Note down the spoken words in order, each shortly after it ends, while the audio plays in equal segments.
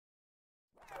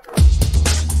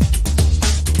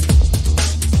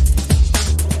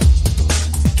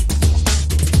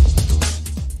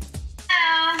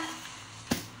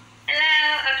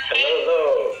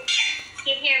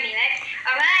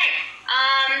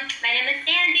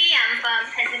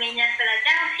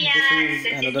This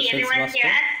is another sales master, here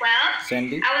as well.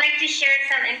 Sandy. I would like to share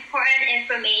some important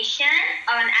information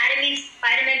on Atomy's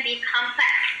vitamin B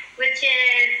complex, which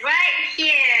is right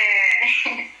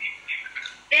here.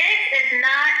 This is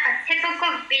not a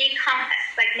typical B complex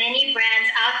like many brands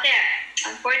out there.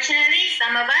 Unfortunately,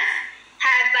 some of us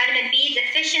have vitamin B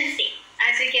deficiency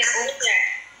as we get older,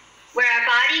 where our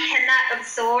body cannot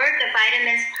absorb the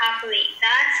vitamins properly.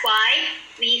 That's why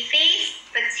we face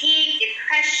fatigue,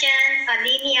 depression,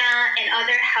 anemia, and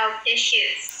other health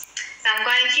issues. So I'm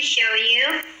going to show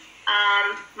you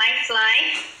my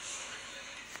slide.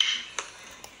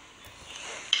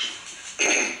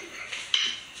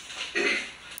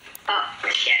 Oh,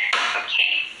 shit.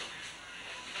 Okay.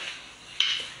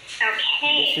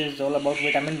 Okay. This is all about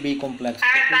vitamin B complex.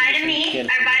 Our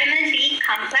vitamin B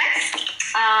complex,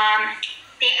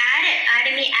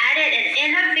 Atomy added an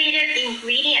innovative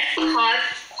ingredient called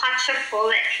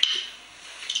quatrefolate.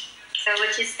 So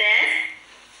which is this?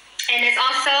 And it's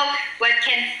also what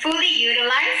can fully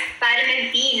utilize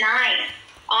vitamin B9,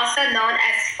 also known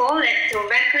as folate,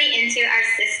 directly into our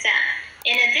system.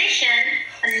 In addition,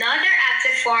 another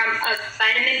active form of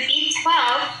vitamin B12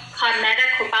 called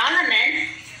methylcobalamin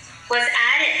was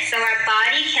added so our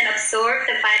body can absorb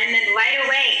the vitamin right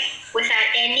away without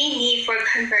any need for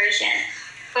conversion.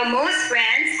 But most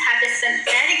brands have the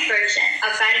synthetic version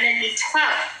of vitamin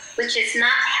B12, which is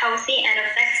not healthy and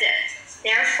effective.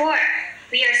 Therefore,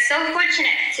 we are so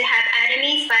fortunate to have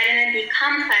Atomy's vitamin B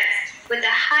complex with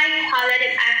a high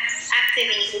quality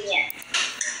active ingredient.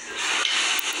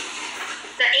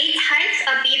 The 8 types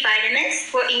of B vitamins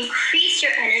will increase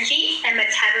your energy and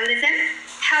metabolism,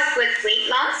 help with weight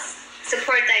loss,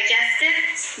 support digestive,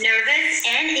 nervous,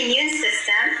 and immune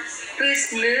system,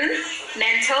 boost mood,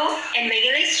 mental, and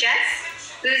regulate stress,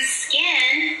 boost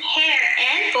skin, hair,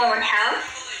 and bone health,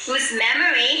 boost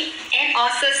memory, and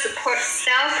also support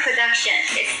cell production,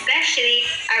 especially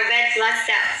our red blood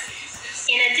cells.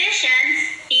 In addition,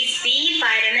 these B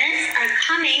vitamins are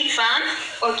coming from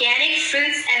organic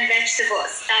fruits and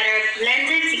vegetables that are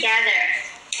blended